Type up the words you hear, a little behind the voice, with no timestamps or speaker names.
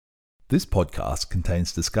This podcast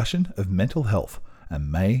contains discussion of mental health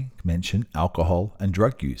and may mention alcohol and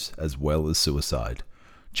drug use as well as suicide.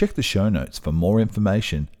 Check the show notes for more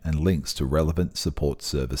information and links to relevant support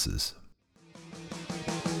services.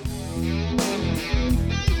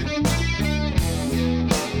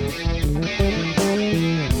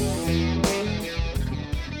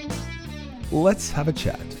 Let's have a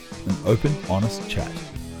chat, an open, honest chat.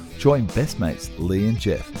 Join best mates Lee and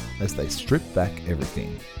Jeff as they strip back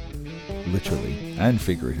everything, literally and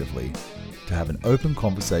figuratively, to have an open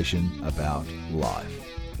conversation about life.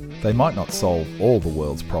 They might not solve all the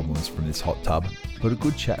world's problems from this hot tub, but a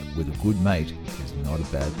good chat with a good mate is not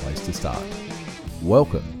a bad place to start.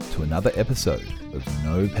 Welcome to another episode of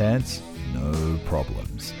No Pants, No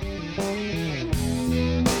Problems.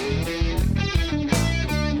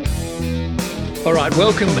 All right,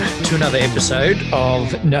 welcome to another episode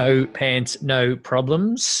of No Pants, No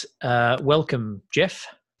Problems. Welcome, Jeff.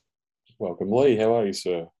 Welcome, Lee. How are you,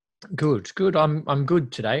 sir? Good. I'm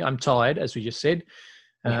good today. I'm tired, as we just said,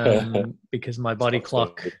 because my body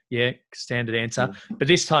clock. Yeah, standard answer. But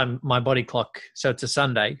this time, my body clock. So it's a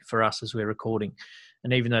Sunday for us as we're recording,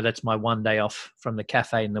 and even though that's my one day off from the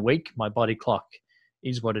cafe in the week, my body clock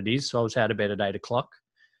is what it is. So I was out of bed at 8 o'clock,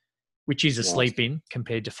 which is a sleep in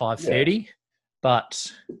compared to 5:30. Yeah.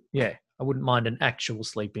 But yeah, I wouldn't mind an actual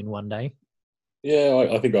sleep in one day. Yeah,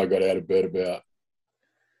 I think I got out of bed about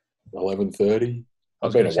 11:30.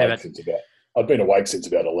 I've been awake since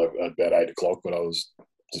about 8 o'clock, but I was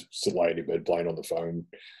just laying in bed playing on the phone,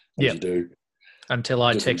 as you do. Until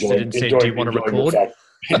I texted and said, "Do you want to record?"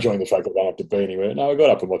 Enjoying the fact that I don't have to be anywhere. No, I got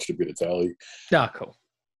up and watched a bit of telly. Cool.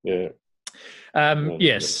 Yeah.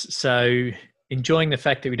 Yes. So enjoying the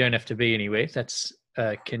fact that we don't have to be anywhere. That's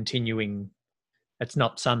continuing. It's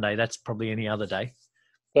not Sunday. That's probably any other day.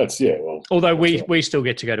 Although we still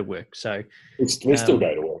get to go to work, so we still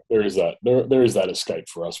go to work. There is that. There is that escape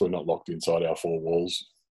for us. We're not locked inside our four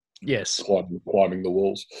walls. Yes, climbing the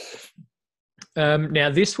walls.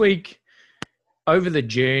 Now this week, over the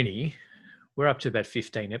journey, we're up to about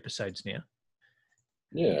 15 episodes now.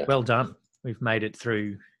 Yeah. Well done. We've made it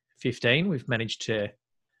through 15. We've managed to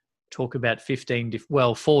talk about 14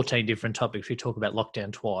 different topics. We talk about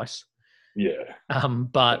lockdown twice. Yeah.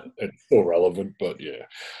 But it's still relevant, but yeah.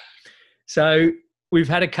 So we've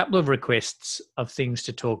had a couple of requests of things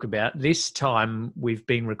to talk about. This time we've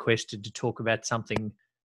been requested to talk about something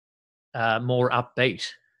more upbeat.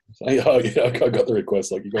 Oh, yeah, I got the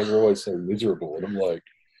request. Like, you guys are always so miserable. And I'm like,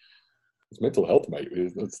 it's mental health, mate.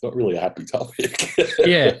 It's not really a happy topic.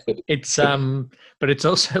 Yeah. It's but it's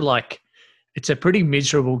also like, it's a pretty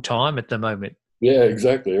miserable time at the moment. Yeah,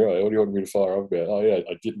 exactly right. What do you want me to fire up about? Oh, yeah,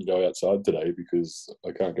 I didn't go outside today because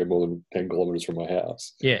I can't go more than 10 kilometres from my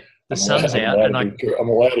house. Yeah, sun's out. I'm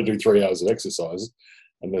allowed to do 3 hours of exercise,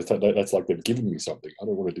 and that's like they've given me something. I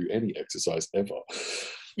don't want to do any exercise ever.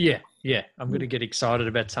 Yeah. I'm going to get excited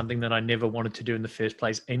about something that I never wanted to do in the first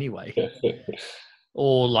place anyway.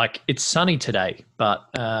 Or like, it's sunny today, but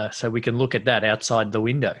so we can look at that outside the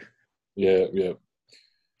window. Yeah.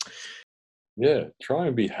 Yeah, try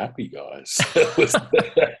and be happy, guys.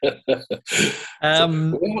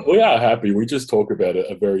 We are happy. We just talk about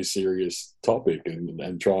a very serious topic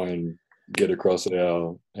and try and get across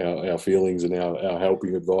our feelings and our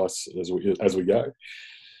helping advice as we go.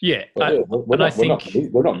 Yeah, we're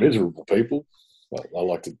not miserable people. I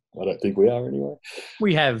don't think we are anyway.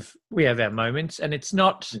 We have our moments, and it's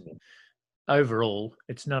not overall.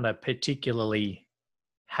 It's not a particularly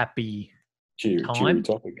happy cheery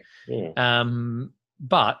topic. Yeah.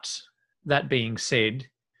 But that being said,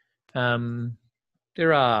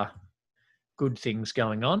 there are good things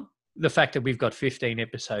going on. The fact that we've got 15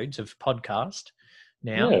 episodes of podcast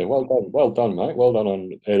now. Yeah, well done, mate. Well done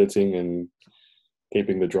on editing and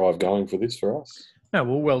keeping the drive going for this for us. No,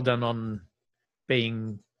 well done on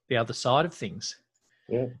being the other side of things.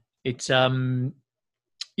 Yeah. It's it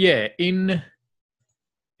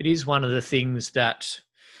is one of the things that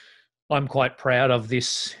I'm quite proud of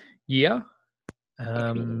this year,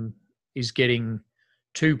 is getting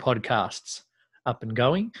 2 podcasts up and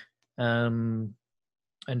going. And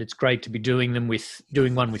it's great to be doing one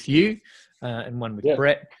with you and one with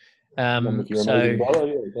Brett. One with your amazing brother,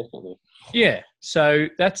 yeah, definitely. Yeah, so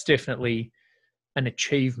that's definitely an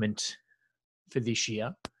achievement for this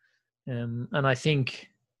year. And I think,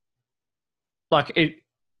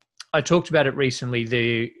 I talked about it recently,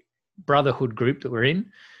 the brotherhood group that we're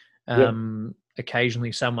in.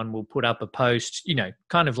 Occasionally someone will put up a post,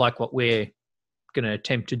 kind of like what we're going to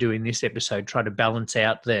attempt to do in this episode, try to balance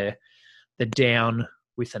out the down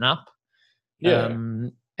with an up. Yeah.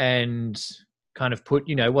 And kind of put,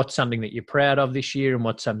 what's something that you're proud of this year and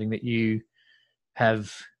what's something that you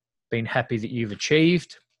have been happy that you've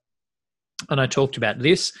achieved. And I talked about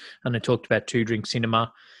this, and I talked about Two Drink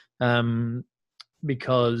Cinema,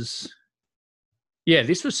 because,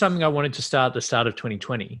 this was something I wanted to start at the start of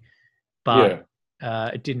 2020, but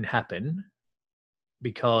it didn't happen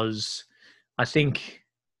because I think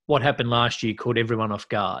what happened last year caught everyone off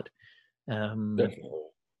guard. Definitely.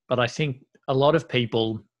 But I think a lot of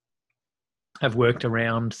people have worked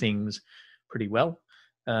around things pretty well,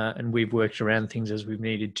 and we've worked around things as we've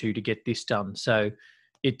needed to get this done. So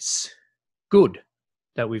it's good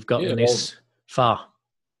that we've gotten this far.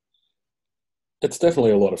 It's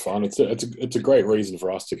definitely a lot of fun. It's a great reason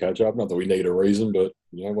for us to catch up. Not that we need a reason, but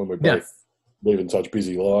when we're both living such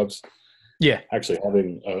busy lives, actually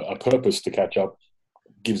having a purpose to catch up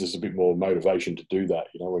gives us a bit more motivation to do that.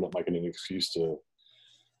 We're not making an excuse to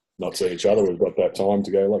not see each other. We've got that time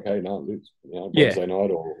to go like, hey, no, Wednesday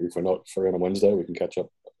night, or if we're not free on a Wednesday, we can catch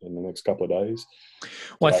up in the next couple of days.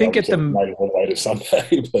 Well, I think at the later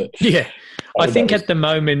Sunday, but I think at the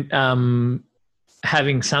moment,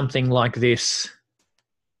 having something like this,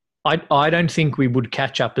 I don't think we would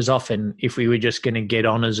catch up as often if we were just going to get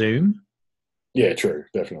on a Zoom. Yeah, true,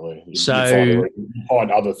 definitely. You'd find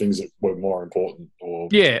other things that were more important, or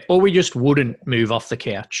we just wouldn't move off the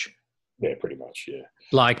couch. Yeah, pretty much. Yeah.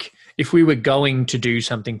 Like if we were going to do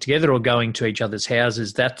something together or going to each other's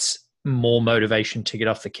houses, that's more motivation to get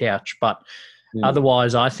off the couch. But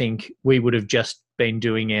otherwise, I think we would have just been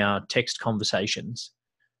doing our text conversations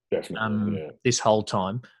this whole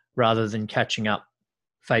time, rather than catching up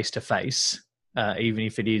face to face, even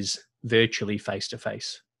if it is virtually face to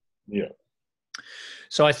face. Yeah.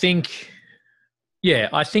 So I think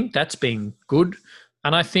that's been good.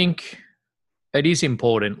 And I think it is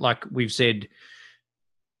important. Like we've said,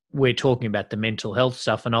 we're talking about the mental health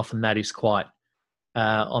stuff, and often that is quite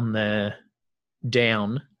on the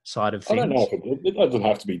down side of things. I don't know if it doesn't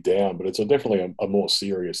have to be down, but it's definitely a more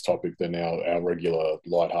serious topic than our regular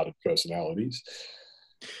lighthearted personalities.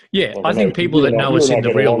 Yeah, I think people that know us in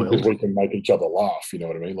the real world, we can make each other laugh. You know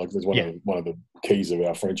what I mean? Like, there's one of the keys of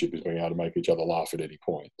our friendship is being able to make each other laugh at any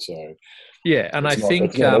point. So and I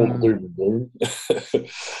think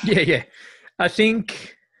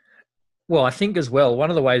I think as well, one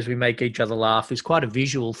of the ways we make each other laugh is quite a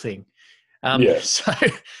visual thing. So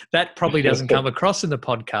that probably doesn't come across in the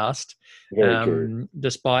podcast,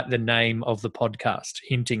 despite the name of the podcast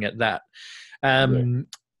hinting at that.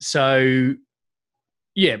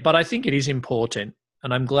 But I think it is important,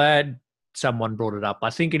 and I'm glad someone brought it up. I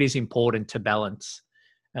think it is important to balance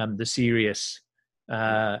the serious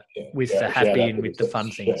with the happy and with the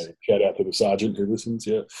fun things. Shout out to the sergeant who listens,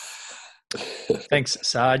 Thanks,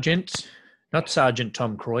 Sergeant. Not Sergeant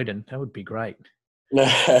Tom Croydon. That would be great. No,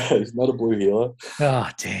 he's not a blue healer. Oh,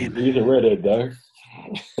 damn. He's a redhead, though.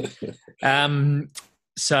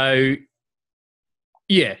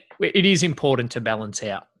 It is important to balance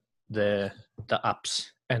out the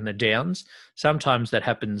ups and the downs. Sometimes that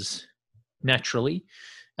happens naturally,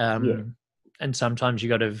 and sometimes you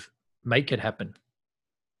got to make it happen.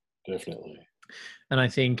 Definitely. And I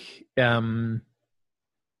think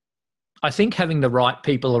having the right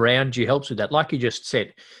people around you helps with that. Like you just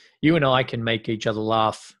said, you and I can make each other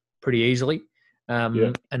laugh pretty easily.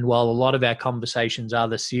 And while a lot of our conversations are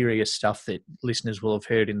the serious stuff that listeners will have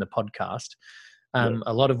heard in the podcast,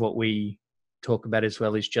 a lot of what we talk about as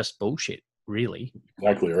well is just bullshit, really.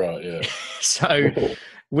 Exactly right, yeah. So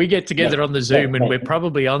we get together on the Zoom, and we're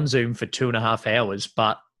probably on Zoom for 2.5 hours,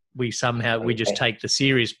 but we just take the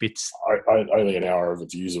serious bits. Only an hour if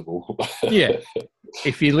it's usable.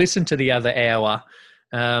 If you listen to the other hour,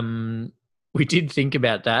 we did think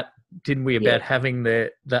about that, didn't we? About having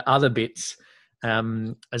the other bits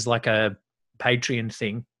as like a Patreon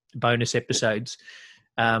thing, bonus episodes.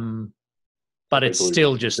 But it's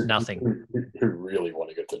still just nothing. Who really want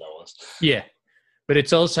to get to know us. Yeah. But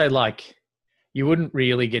it's also like you wouldn't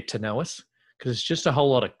really get to know us because it's just a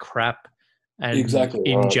whole lot of crap and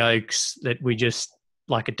in-jokes that we just,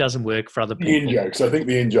 like, it doesn't work for other people. In-jokes. I think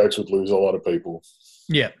the in-jokes would lose a lot of people.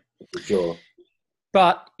 Yeah. For sure.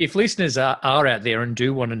 But if listeners are out there and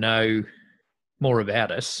do want to know more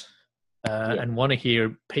about us and want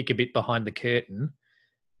to peek a bit behind the curtain,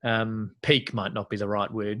 peak might not be the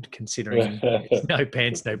right word considering it's no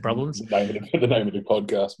pants, no problems. The name of the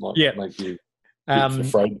podcast might make you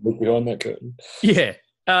afraid to look behind that curtain. Yeah.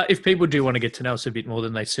 If people do want to get to know us a bit more,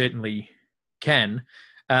 then they certainly can.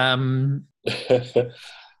 I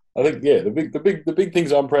think the big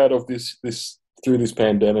things I'm proud of this through this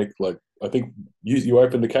pandemic, like I think you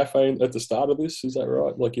opened the cafe at the start of this, is that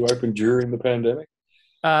right? Like you opened during the pandemic?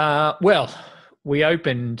 Well, we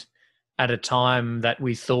opened at a time that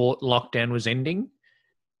we thought lockdown was ending.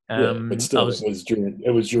 But still,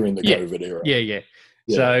 it was during the COVID era. Yeah.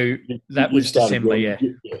 So that was December.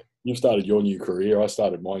 You started your new career. I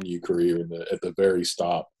started my new career at the very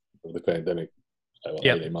start of the pandemic,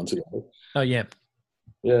 18 months ago. Oh yeah.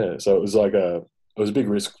 Yeah. So it was a big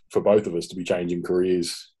risk for both of us to be changing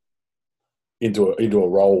careers into a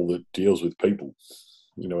role that deals with people.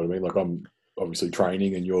 You know what I mean? Like, I'm obviously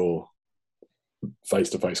training, and you're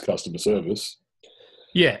face-to-face customer service.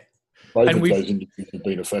 Yeah. Both of those industries have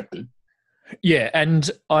been affected. Yeah,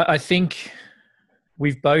 and I think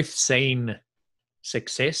we've both seen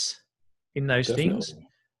success in those things,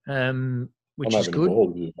 which is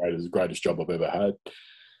good. It's the greatest job I've ever had.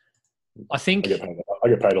 I think I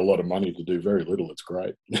get paid a lot of money to do very little. It's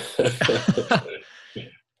great.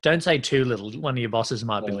 Don't say too little. One of your bosses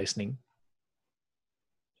might be listening.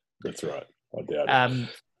 That's right. I doubt it.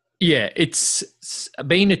 Yeah, it's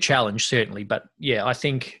been a challenge, certainly. But yeah, I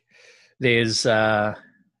think there's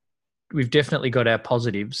we've definitely got our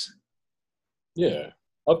positives. Yeah.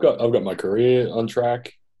 I've got my career on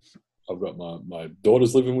track. I've got my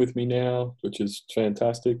daughter's living with me now, which is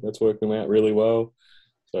fantastic. That's working out really well.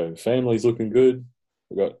 So family's looking good.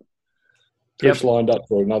 We've got Trish lined up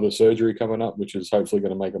for another surgery coming up, which is hopefully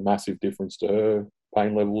going to make a massive difference to her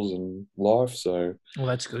pain levels and life. So, well,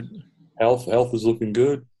 that's good. Health is looking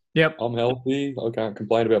good. Yep. I'm healthy. I can't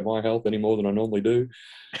complain about my health any more than I normally do.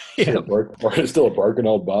 Yep. Still a broken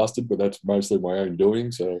old bastard, but that's mostly my own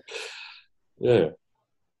doing. So, yeah.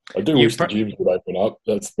 I do wish the gyms would open up.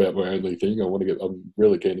 That's about my only thing. I'm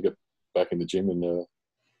really keen to get back in the gym and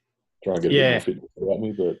try and get a bit more fitness about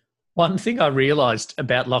me. But one thing I realised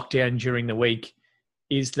about lockdown during the week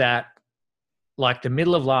is that, like, the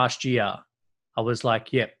middle of last year, I was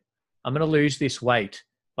like, yep, I'm going to lose this weight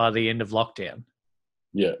by the end of lockdown.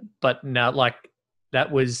 Yeah. But now, like,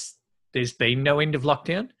 there's been no end of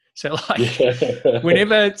lockdown. So, like,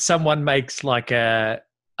 whenever someone makes, like, a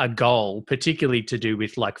goal, particularly to do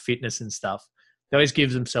with, like, fitness and stuff, they always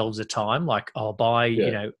give themselves a time, like,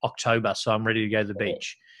 by, October, so I'm ready to go to the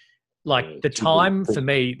beach. Like, the time for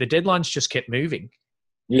me, the deadlines just kept moving.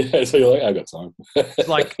 Yeah, so you're like, I got time.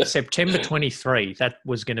 Like, September 23, that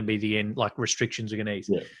was going to be the end, like, restrictions are going to ease.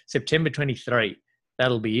 Yeah. September 23,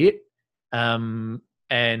 that'll be it. And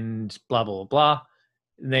blah, blah, blah.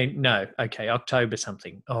 And then, October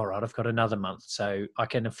something. All right, I've got another month. So I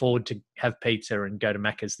can afford to have pizza and go to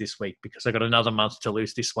Macca's this week because I've got another month to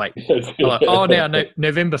lose this weight. Like,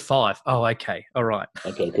 November 5. Oh, okay. All right.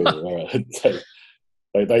 Okay, cool. All right.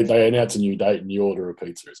 So they announce a new date and you order a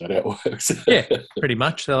pizza. Is that how it works? Yeah, pretty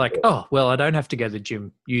much. They're like, oh, well, I don't have to go to the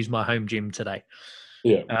gym, use my home gym today.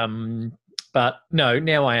 Yeah. But no,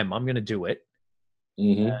 now I am. I'm going to do it.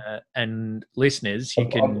 Mm-hmm. And listeners, you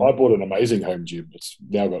can. I bought an amazing home gym. It's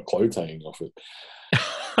now got clothes hanging off it.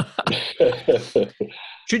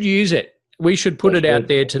 Should use it. We should put it out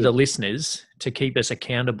there to the listeners to keep us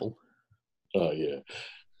accountable. Oh yeah.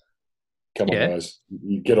 Come on, guys.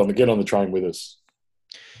 You get on the train with us.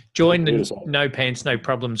 Join the No Pants, No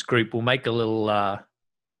Problems group. We'll make a little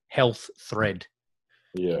health thread.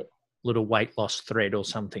 Yeah. Little weight loss thread or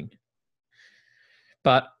something.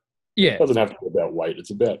 But yeah. It doesn't have to be about weight.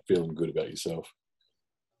 It's about feeling good about yourself.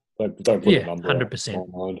 Don't put a number 100%.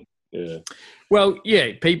 on mind. Yeah. Well,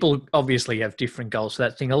 yeah, people obviously have different goals for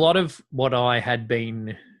that thing. A lot of what I had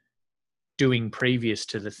been doing previous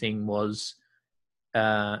to the thing was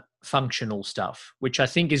functional stuff, which I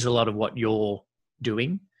think is a lot of what you're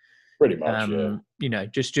doing. Pretty much, yeah.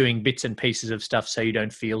 Just doing bits and pieces of stuff so you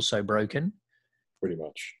don't feel so broken. Pretty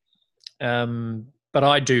much. But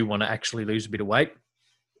I do want to actually lose a bit of weight.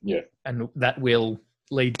 Yeah. And that will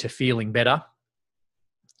lead to feeling better.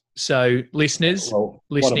 So listeners,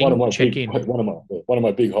 check in. One of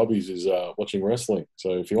my big hobbies is watching wrestling.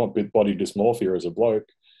 So if you want body dysmorphia as a bloke,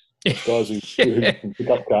 guys who can pick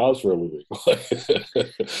up cars for a living.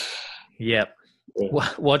 Yep. Yeah.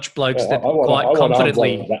 Watch blokes that quite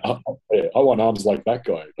confidently. I want arms like that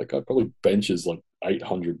guy. Like, I probably benches like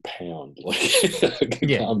 800 pounds. Like,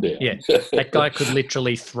 calm down. Yeah, that guy could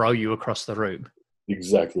literally throw you across the room.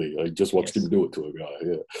 Exactly. I just watched him do it to a guy.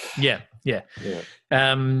 Yeah.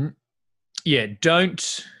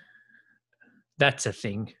 Don't. That's a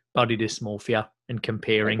thing. Body dysmorphia and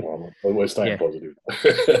comparing. We're staying positive.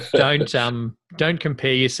 Don't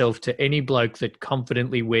compare yourself to any bloke that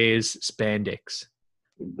confidently wears spandex.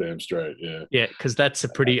 Damn straight, yeah. Yeah, because that's a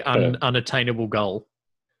pretty unattainable goal.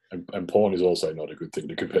 And porn is also not a good thing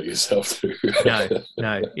to compare yourself to.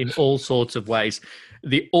 No, in all sorts of ways.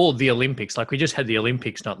 The Olympics, like we just had the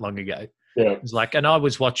Olympics not long ago. Yeah. It was like, and I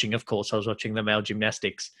was watching the male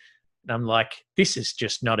gymnastics, And I'm like, this is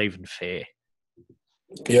just not even fair.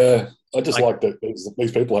 Yeah, I just like that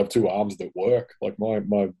these people have two arms that work. Like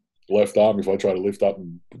my left arm, if I try to lift up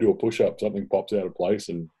and do a push-up, something pops out of place.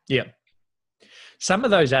 And yeah. Some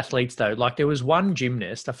of those athletes, though, like there was one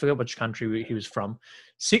gymnast, I forgot which country he was from,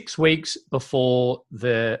 6 weeks before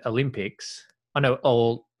the Olympics,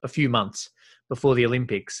 or a few months before the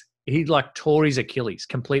Olympics, he like tore his Achilles,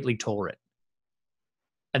 completely tore it.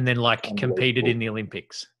 And then like competed in the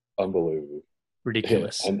Olympics. Unbelievable.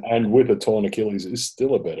 Ridiculous. Yeah. And with a torn Achilles is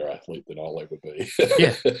still a better athlete than I'll ever be.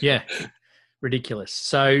 Yeah. Ridiculous.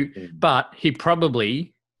 So, but he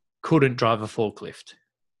probably couldn't drive a forklift.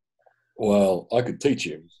 Well, I could teach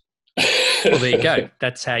him. Well, there you go.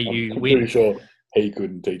 That's how you win. I'm pretty sure he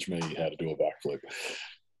couldn't teach me how to do a backflip.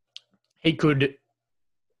 He could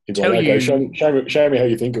tell you... Okay, show me how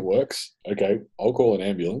you think it works. Okay, I'll call an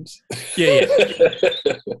ambulance. Yeah.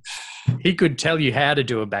 He could tell you how to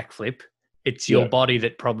do a backflip. It's your body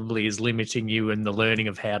that probably is limiting you in the learning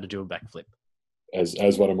of how to do a backflip.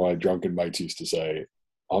 As one of my drunken mates used to say,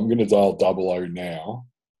 I'm going to dial 00 now,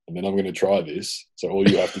 and then I'm going to try this. So all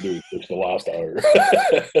you have to do is push the last O.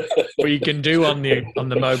 What you can do on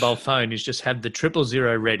the mobile phone is just have the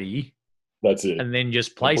 000 ready. That's it. And then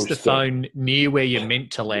just place the phone near where you're meant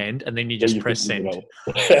to land, and then you just press send.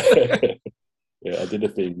 Yeah, I did a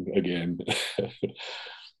thing again.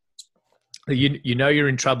 You know you're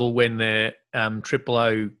in trouble when the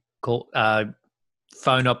 000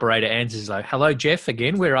 phone operator answers like, "Hello, Jeff,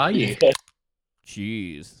 again. Where are you?"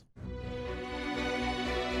 Jeez.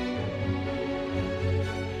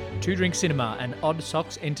 Two Drink Cinema, an Odd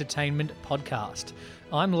Socks Entertainment podcast.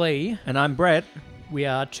 I'm Lee. And I'm Brett. We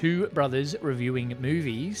are two brothers reviewing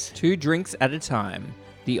movies. 2 drinks at a time.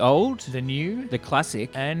 The old, the new, the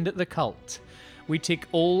classic, and the cult. We tick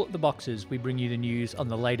all the boxes. We bring you the news on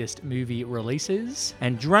the latest movie releases.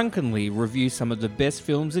 And drunkenly review some of the best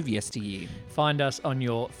films of yesteryear. Find us on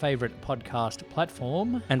your favourite podcast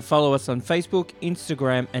platform. And follow us on Facebook,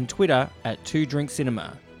 Instagram, and Twitter at 2 Drink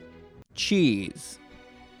Cinema. Cheers.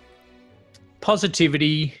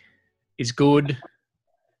 Positivity is good.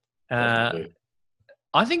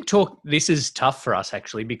 I think this is tough for us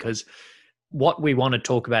actually, because what we want to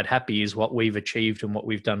talk about happy is what we've achieved and what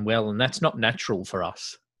we've done well, and that's not natural for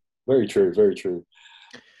us. Very true, very true.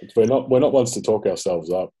 We're not ones to talk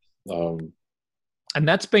ourselves up. And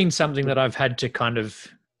that's been something that I've had to kind of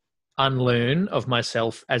unlearn of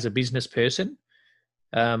myself as a business person.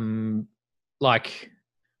 Like,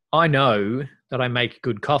 I know that I make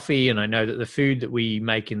good coffee, and I know that the food that we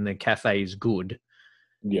make in the cafe is good.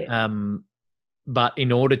 Yeah. But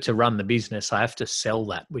in order to run the business, I have to sell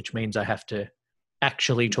that, which means I have to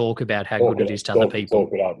actually talk about how good it is to other people.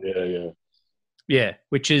 Talk it up, yeah. Yeah,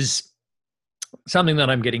 which is something that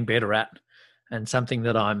I'm getting better at and something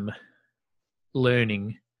that I'm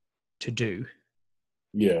learning to do.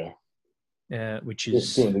 Yeah. Which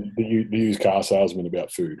is... The used car salesman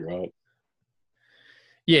about food, right?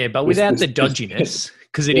 Yeah, but without the dodginess,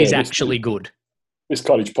 because it is actually good. This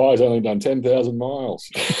cottage pie's only done 10,000 miles.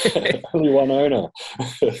 Only one owner.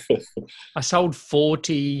 I sold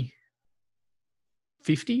 40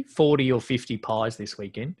 or 50 pies this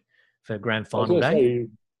weekend for grand final day.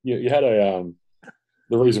 You had the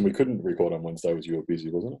reason we couldn't record on Wednesday was you were busy,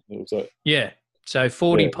 wasn't it? Was that? Yeah. So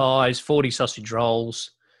 40 pies, 40 sausage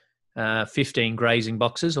rolls, 15 grazing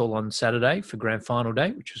boxes all on Saturday for grand final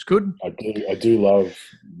day, which was good. I do love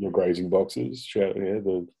your grazing boxes.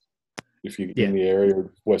 If you're in the area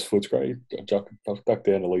of West Footscray, duck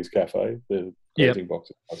down to Lee's Cafe. The grazing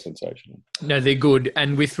boxes are sensational. No, they're good.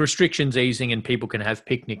 And with restrictions easing and people can have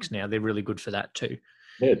picnics now, they're really good for that too.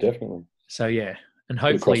 Yeah, definitely. So, yeah. And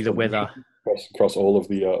hopefully the weather... Across all of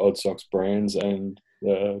the Odd Socks brands and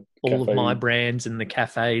all of my brands and the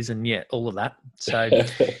cafes and, all of that. So... my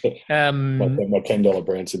 $10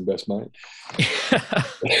 Branson best mate.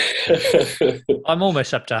 I'm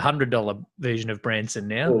almost up to $100 version of Branson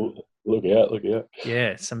now. Oh, look out.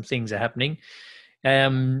 Yeah, some things are happening.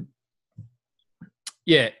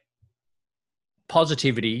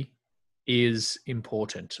 Positivity is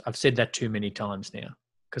important. I've said that too many times now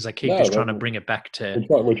because I keep trying to bring it back to...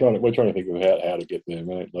 We're trying to think of how to get there,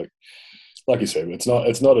 mate. Like you said, it's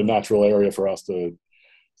not a natural area for us to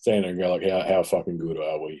stand there and go like, how fucking good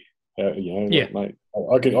are we? Mate.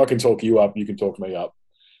 I can talk you up, you can talk me up,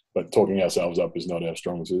 but talking ourselves up is not our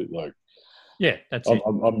strong suit. That's it.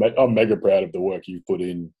 I'm mega proud of the work you've put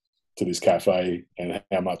in to this cafe and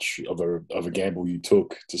how much of a gamble you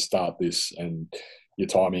took to start this, and your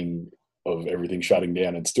timing of everything shutting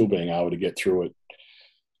down and still being able to get through it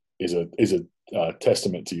is a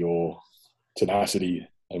testament to your tenacity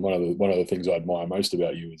And one of the things I admire most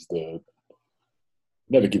about you is the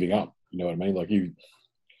never giving up. You know what I mean? Like you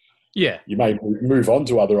may move on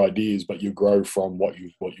to other ideas, but you grow from what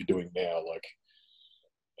you're doing now. Like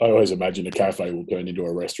I always imagine a cafe will turn into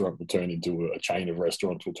a restaurant, will turn into a chain of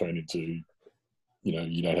restaurants, will turn into,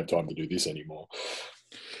 you don't have time to do this anymore.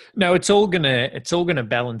 No, it's all gonna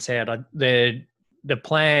balance out. The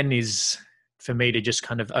plan is for me to just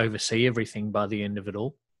kind of oversee everything by the end of it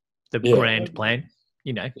all. The grand plan,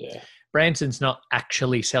 Yeah. Branson's not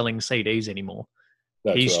actually selling CDs anymore.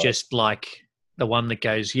 He's right. Just like the one that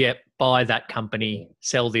goes, yep, buy that company,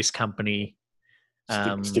 sell this company.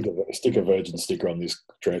 Stick a Virgin sticker on this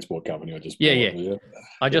transport company I just bought. Yeah.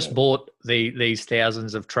 I just bought these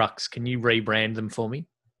thousands of trucks. Can you rebrand them for me?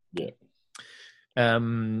 Yeah.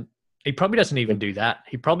 He probably doesn't even do that.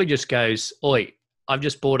 He probably just goes, oi, I've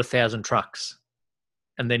just bought 1,000 trucks.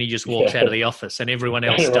 And then he just walks out of the office and everyone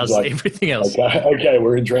else does everything else. Okay,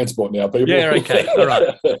 we're in transport now, people. Yeah, okay. All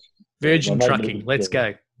right. Virgin Trucking, let's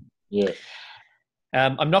go. Yeah.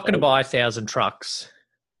 I'm not going to buy 1,000 trucks.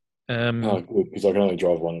 Good, because I can only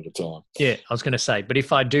drive one at a time. Yeah, I was going to say, but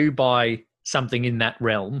if I do buy something in that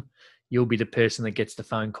realm, you'll be the person that gets the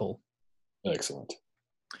phone call. Excellent.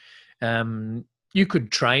 You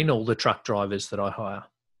could train all the truck drivers that I hire.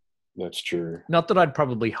 That's true. Not that I'd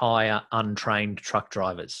probably hire untrained truck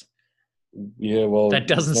drivers. Yeah, well... That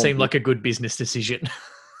doesn't seem like a good business decision.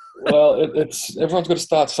 Well, everyone's got to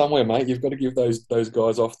start somewhere, mate. You've got to give those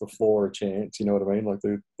guys off the floor a chance. You know what I mean? Like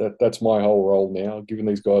that's my whole role now, giving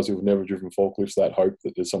these guys who've never driven forklifts that hope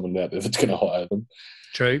that there's someone out there that's going to hire them.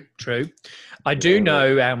 True. I do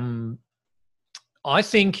know. I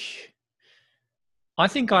think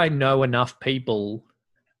I know enough people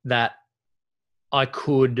that I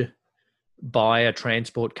could buy a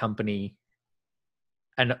transport company.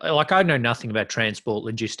 And like, I know nothing about transport,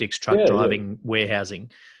 logistics, truck driving,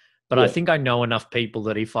 warehousing, but I think I know enough people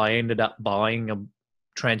that if I ended up buying a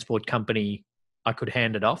transport company, I could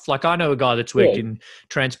hand it off. Like, I know a guy that's worked in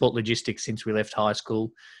transport logistics since we left high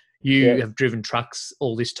school. You have driven trucks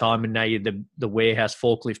all this time and now you're the warehouse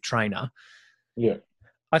forklift trainer. Yeah.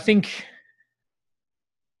 I think,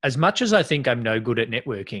 as much as I think I'm no good at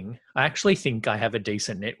networking, I actually think I have a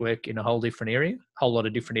decent network in a whole lot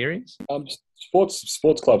of different areas.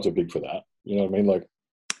 Sports clubs are big for that. You know what I mean? Like,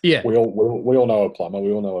 we all know a plumber,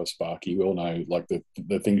 we all know a sparky, we all know like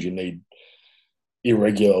the things you need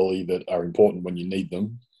irregularly that are important when you need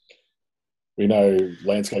them. We know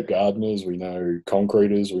landscape gardeners, we know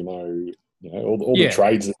concreters, we know all the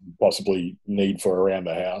trades that you possibly need for around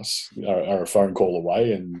the house are a phone call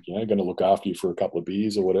away, and going to look after you for a couple of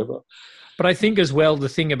beers or whatever. But I think as well, the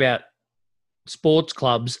thing about sports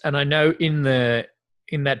clubs, and I know in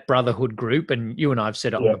that brotherhood group, and you and I have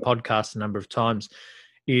said it on the podcast a number of times,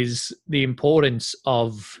 is the importance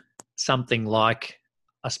of something like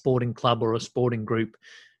a sporting club or a sporting group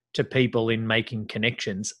to people in making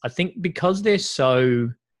connections. I think because they're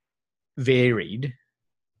so varied,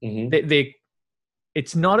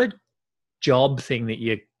 it's not a job thing that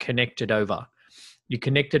you're connected over. You're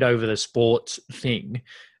connected over the sports thing.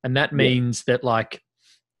 And that means that, like,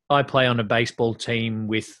 I play on a baseball team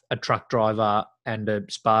with a truck driver and a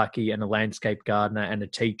sparky and a landscape gardener and a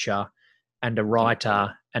teacher and a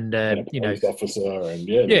writer and a police officer and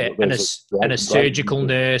and a surgical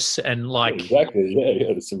nurse and like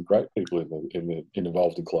there's some great people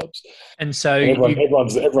involved in clubs, and so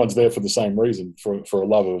everyone's there for the same reason, for a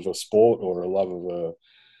love of a sport or a love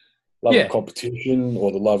of competition,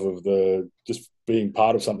 or the love of just being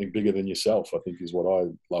part of something bigger than yourself. I think is what I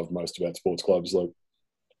love most about sports clubs. Like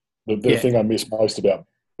the thing I miss most about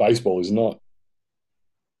baseball is not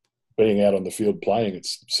being out on the field playing,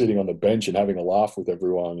 it's sitting on the bench and having a laugh with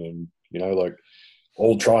everyone, and like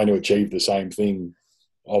all trying to achieve the same thing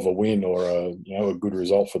of a win or a good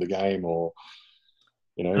result for the game, or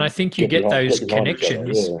and I think you get those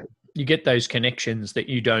connections. You get those connections that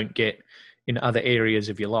you don't get in other areas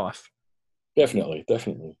of your life. Definitely.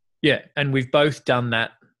 Yeah, and we've both done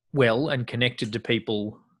that well and connected to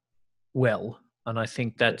people well, and I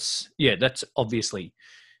think that's obviously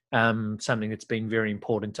something that's been very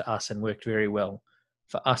important to us and worked very well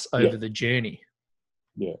for us over the journey.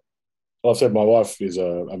 Yeah. Well, I've said my wife is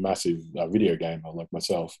a massive video gamer like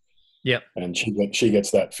myself. Yeah. And she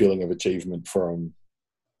gets that feeling of achievement from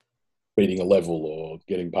beating a level or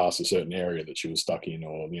getting past a certain area that she was stuck in,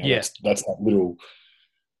 or, that's that little,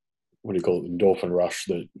 what do you call it, endorphin rush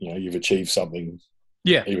that, you've achieved something.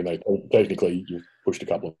 Yeah. Even though technically you've pushed a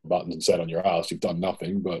couple of buttons and sat on your ass, you've done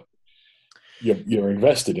nothing, but you're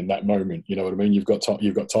invested in that moment. You know what I mean? You've got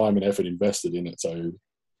time and effort invested in it. So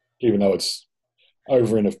even though it's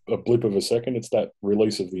over in a blip of a second. It's that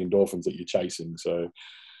release of the endorphins that you're chasing. So,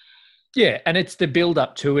 yeah, and it's the build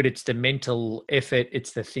up to it. It's the mental effort.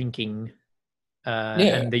 It's the thinking,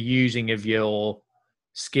 and the using of your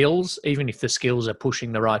skills. Even if the skills are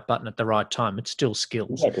pushing the right button at the right time, it's still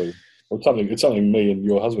skills. Exactly. It's something me and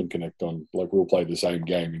your husband connect on. Like, we'll play the same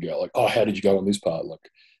game and go like, "Oh, how did you go on this part?"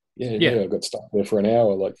 Like, I got stuck there for an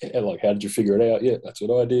hour. Like, how did you figure it out? Yeah, that's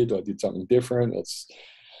what I did. I did something different.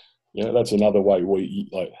 That's another way we,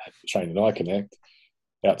 like Shane and I, connect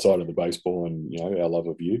outside of the baseball and, our love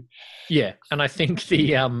of you. Yeah. And I think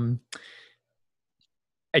the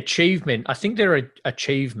achievement, I think there are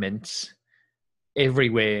achievements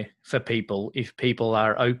everywhere for people if people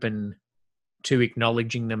are open to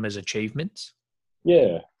acknowledging them as achievements.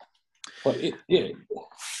 Yeah. Well,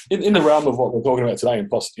 in the realm of what we're talking about today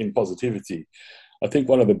in positivity, I think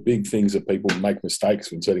one of the big things that people make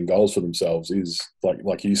mistakes when setting goals for themselves is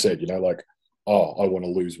like you said, like, oh, I want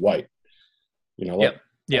to lose weight.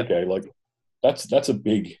 Okay, like that's a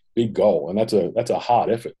big goal, and that's a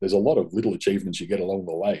hard effort. There's a lot of little achievements you get along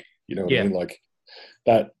the way. You know what I mean? Like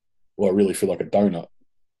that. Well, I really feel like a donut,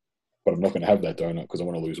 but I'm not going to have that donut because I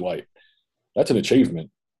want to lose weight. That's an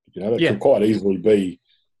achievement. That could quite easily be,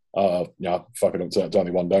 fuck it, it's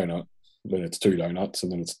only one donut. Then it's two donuts,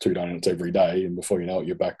 and then it's two donuts every day, and before you know it,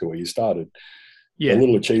 you're back to where you started. The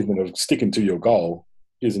little achievement of sticking to your goal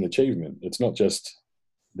is an achievement. It's not just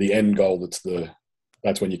the end goal.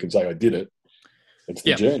 That's when you can say I did it. It's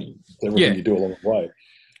the journey. It's everything you do along the way,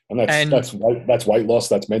 and that's weight loss.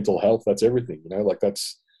 That's mental health. That's everything. Like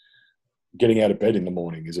that's getting out of bed in the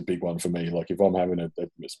morning is a big one for me. Like if I'm having a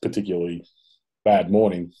particularly bad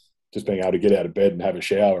morning, just being able to get out of bed and have a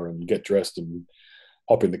shower and get dressed and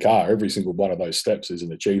hop in the car, every single one of those steps is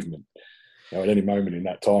an achievement. At any moment in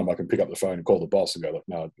that time, I can pick up the phone and call the boss and go, "Look,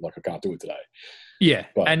 no, like I can't do it today." Yeah,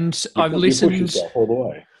 but and I've listened. You push yourself all the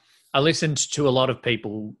way. I listened to a lot of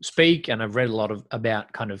people speak, and I've read a lot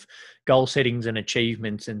about kind of goal settings and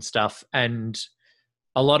achievements and stuff. And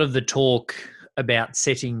a lot of the talk about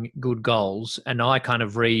setting good goals, and I kind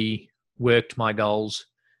of reworked my goals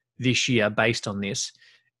this year based on this,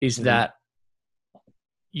 is that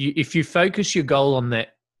if you focus your goal on the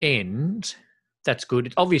end, that's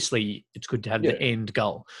good. Obviously, it's good to have the end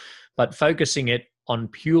goal, but focusing it on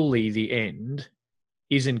purely the end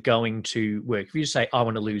isn't going to work. If you say, I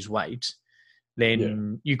want to lose weight,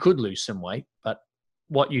 then you could lose some weight, but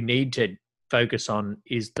what you need to focus on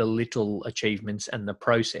is the little achievements and the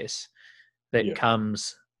process that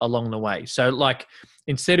comes along the way. So like,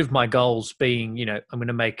 instead of my goals being, I'm going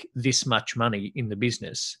to make this much money in the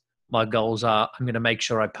business, my goals are, I'm going to make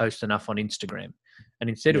sure I post enough on Instagram. And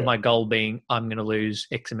instead of my goal being, I'm going to lose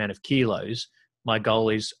X amount of kilos, my goal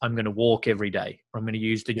is I'm going to walk every day, or I'm going to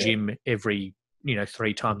use the gym every,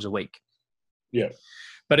 3 times a week. Yeah.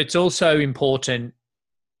 But it's also important,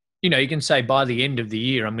 you can say by the end of the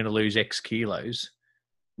year, I'm going to lose X kilos.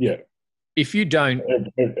 Yeah. If you don't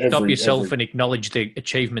stop yourself and acknowledge the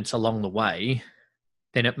achievements along the way,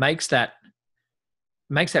 then it makes that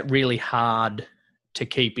really hard to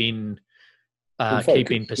keep in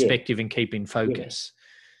perspective and keep in focus.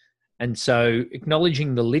 Yeah. And so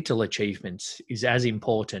acknowledging the little achievements is as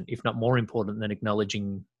important, if not more important, than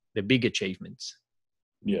acknowledging the big achievements.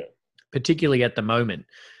 Yeah. Particularly at the moment,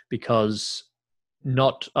 because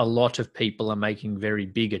not a lot of people are making very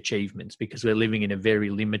big achievements because we're living in a very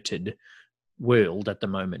limited world at the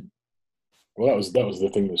moment. Well, that was the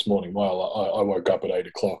thing this morning. Well, I woke up at 8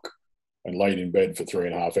 o'clock and laid in bed for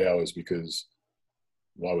 3.5 hours because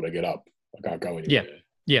why would I get up? I can't go anywhere.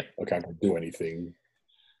 Yeah. I can't do anything.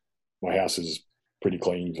 My house is pretty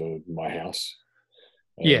clean for my house.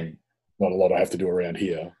 Not a lot I have to do around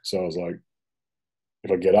here. So I was like,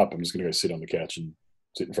 if I get up, I'm just going to go sit on the couch and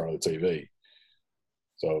sit in front of the TV.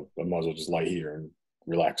 So I might as well just lay here and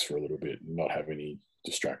relax for a little bit and not have any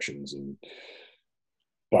distractions.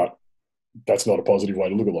 But that's not a positive way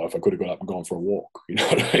to look at life. I could have got up and gone for a walk. You know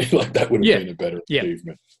what I mean? Like that would have been a better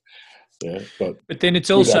achievement. Yeah. But then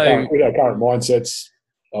it's also with our current mindsets,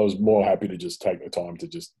 I was more happy to just take the time to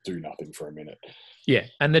just do nothing for a minute. Yeah.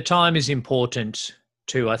 And the time is important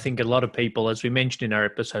too. I think a lot of people, as we mentioned in our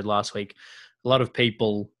episode last week, a lot of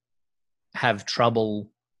people have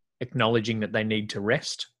trouble acknowledging that they need to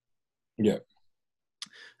rest. Yeah.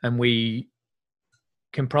 And we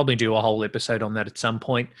can probably do a whole episode on that at some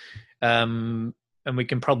point. And we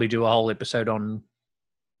can probably do a whole episode on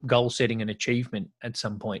goal setting and achievement at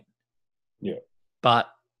some point. Yeah. But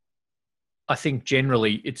I think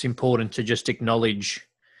generally it's important to just acknowledge,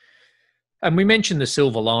 and we mentioned the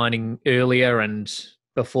silver lining earlier and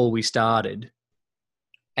before we started,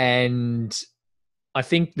 and I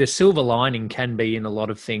think the silver lining can be in a lot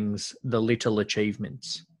of things, the little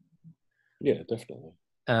achievements. Yeah, definitely.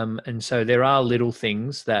 And so there are little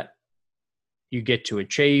things that you get to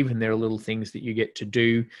achieve, and there are little things that you get to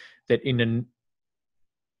do that in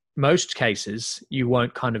most cases you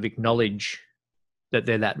won't kind of acknowledge that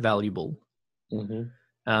they're that valuable.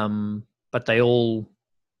 Mm-hmm. But they all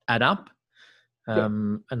add up,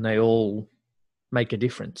 and they all make a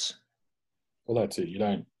difference. Well, that's it. You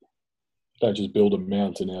don't just build a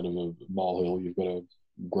mountain out of a molehill. You've got to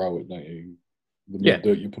grow it, don't you? The more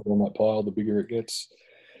dirt you put on that pile, the bigger it gets.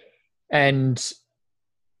 And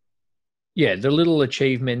yeah, the little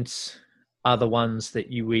achievements are the ones that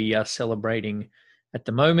we are celebrating at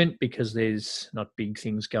the moment, because there's not big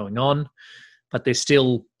things going on, but they're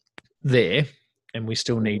still there, and we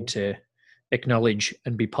still need to acknowledge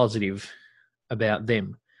and be positive about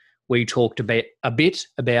them. We talked a bit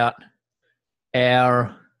about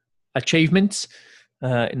our achievements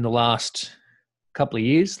in the last couple of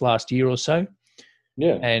years, last year or so.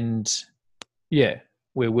 Yeah. And yeah,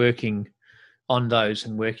 we're working on those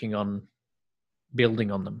and working on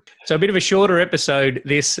building on them. So a bit of a shorter episode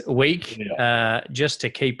this week, just to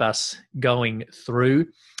keep us going through.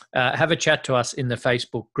 Have a chat to us in the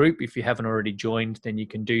Facebook group. If you haven't already joined, then you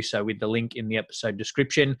can do so with the link in the episode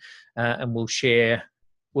description, and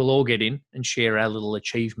we'll all get in and share our little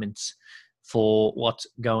achievements for what's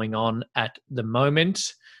going on at the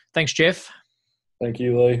moment. Thanks, Jeff. Thank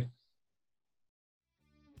you, Lee.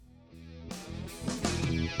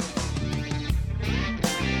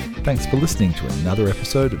 Thanks for listening to another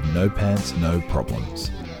episode of No Pants, No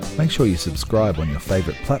Problems. Make sure you subscribe on your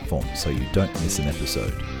favourite platform so you don't miss an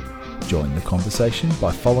episode. Join the conversation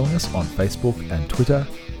by following us on Facebook and Twitter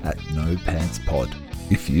at NoPantsPod.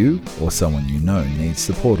 If you or someone you know needs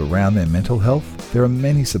support around their mental health, there are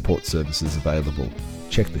many support services available.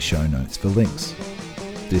 Check the show notes for links.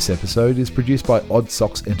 This episode is produced by Odd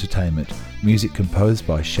Socks Entertainment, music composed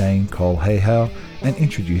by Shane Cole Hayhow, and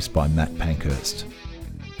introduced by Matt Pankhurst.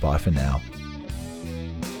 Bye for now.